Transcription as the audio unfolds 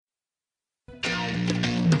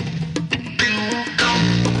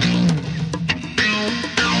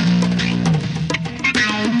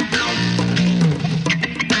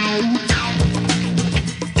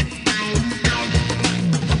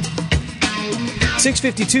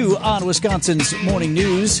6:52 on Wisconsin's Morning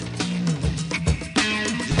News.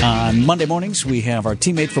 On Monday mornings, we have our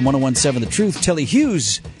teammate from 101.7 The Truth, Telly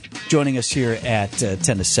Hughes, joining us here at 10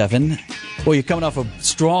 to 7. Well, you're coming off a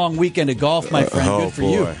strong weekend of golf, my friend. Good for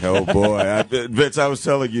you. Oh, boy. Vince, I was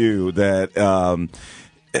telling you that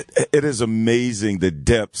it is amazing the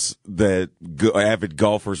depths that avid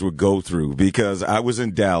golfers would go through, because I was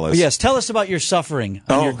in Dallas. Yes, tell us about your suffering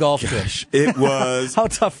on your golf trip. It was how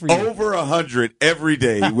tough for you? Over 100 every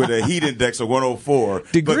day with a heat index of 104.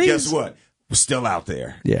 Degrees. But guess what? We're still out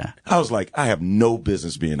there. Yeah. I was like, I have no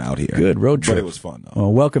business being out here. Good road trip. But it was fun, though.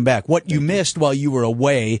 Well, welcome back. What you missed while you were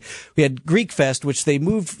away, we had Greek Fest, which they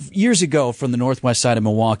moved years ago from the northwest side of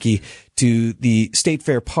Milwaukee to the State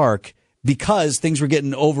Fair Park, because things were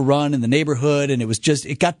getting overrun in the neighborhood, and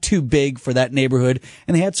it got too big for that neighborhood,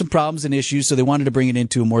 and they had some problems and issues, so they wanted to bring it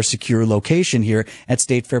into a more secure location here at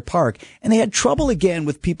State Fair Park. And they had trouble again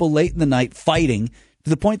with people late in the night fighting, to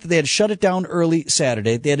the point that they had to shut it down early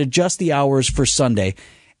Saturday. They had to adjust the hours for Sunday.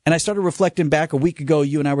 And I started reflecting back a week ago.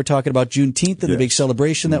 You and I were talking about Juneteenth and the big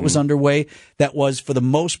celebration that was underway. That was, for the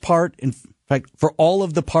most part, in fact, for all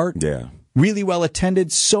of the part, really well attended,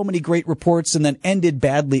 so many great reports, and then ended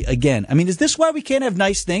badly again. I mean, is this why we can't have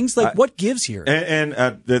nice things? Like, what gives here? And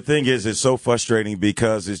the thing is, it's so frustrating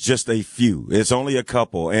because it's just a few. It's only a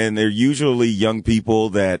couple, and they're usually young people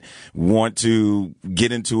that want to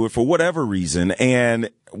get into it for whatever reason. And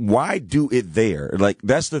why do it there? Like,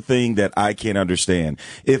 that's the thing that I can't understand.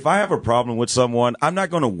 If I have a problem with someone, I'm not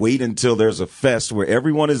going to wait until there's a fest where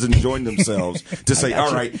everyone is enjoying themselves to say,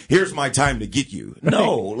 all right, here's my time to get you. Right.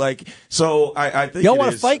 No, like, so I think y'all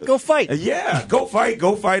want to fight? Go fight. Yeah, go fight.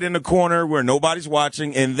 Go fight in the corner where nobody's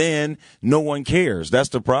watching, and then no one cares. That's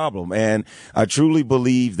the problem. And I truly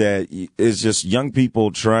believe that it's just young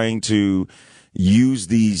people trying to use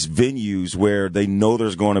these venues where they know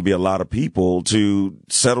there's going to be a lot of people to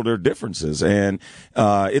settle their differences. And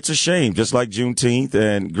it's a shame, just like Juneteenth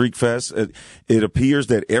and Greek Fest. It appears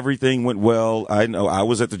that everything went well. I know I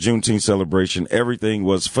was at the Juneteenth celebration. Everything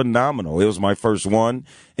was phenomenal. It was my first one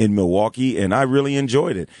in Milwaukee, and I really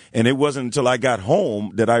enjoyed it. And it wasn't until I got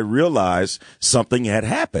home that I realized something had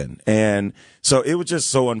happened. And so it was just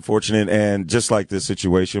so unfortunate, and just like this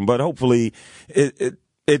situation. But hopefully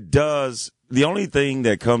it does. The only thing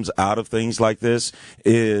that comes out of things like this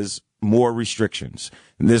is more restrictions.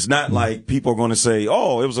 And it's not like people are going to say,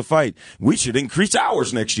 oh, it was a fight, we should increase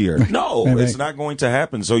hours next year. No, it's not going to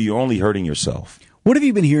happen. So you're only hurting yourself. What have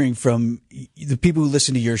you been hearing from the people who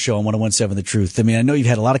listen to your show on 101.7 The Truth? I mean, I know you've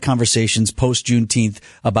had a lot of conversations post Juneteenth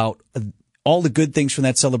about all the good things from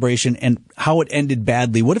that celebration and how it ended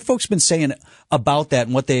badly. What have folks been saying about that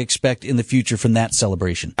and what they expect in the future from that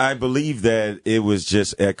celebration? I believe that it was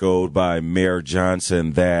just echoed by Mayor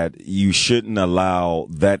Johnson that you shouldn't allow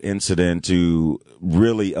that incident to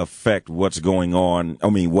really affect what's going on. I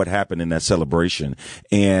mean, what happened in that celebration.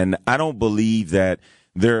 And I don't believe that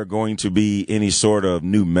there are going to be any sort of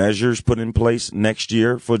new measures put in place next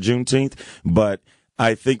year for Juneteenth, but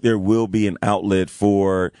I think there will be an outlet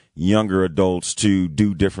for younger adults to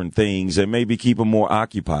do different things and maybe keep them more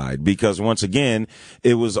occupied, because once again,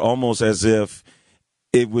 it was almost as if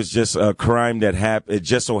it was just a crime that happened. It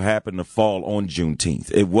just so happened to fall on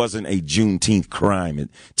Juneteenth. It wasn't a Juneteenth crime.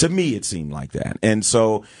 To me, it seemed like that. And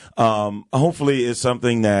so hopefully it's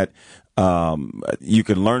something that you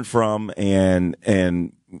can learn from and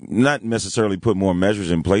not necessarily put more measures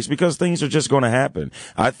in place, because things are just going to happen.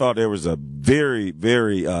 I thought there was a very,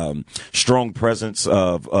 very strong presence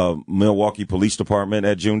of Milwaukee Police Department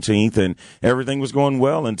at Juneteenth, and everything was going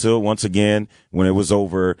well until, once again, when it was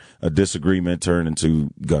over, a disagreement turned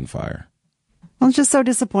into gunfire. Well, it's just so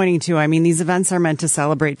disappointing, too. I mean, these events are meant to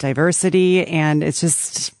celebrate diversity, and it's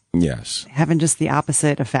just having just the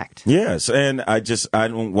opposite effect. Yes, and I just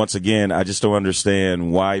don't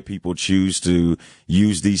understand why people choose to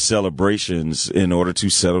use these celebrations in order to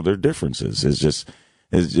settle their differences.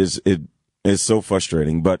 It's so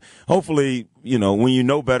frustrating. But hopefully, when you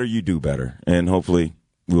know better, you do better, and hopefully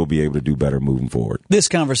we'll be able to do better moving forward. This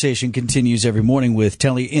conversation continues every morning with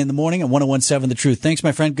Telly in the Morning on 101.7 The Truth. Thanks,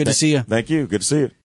 my friend. Good to see you. Thank you. Good to see you.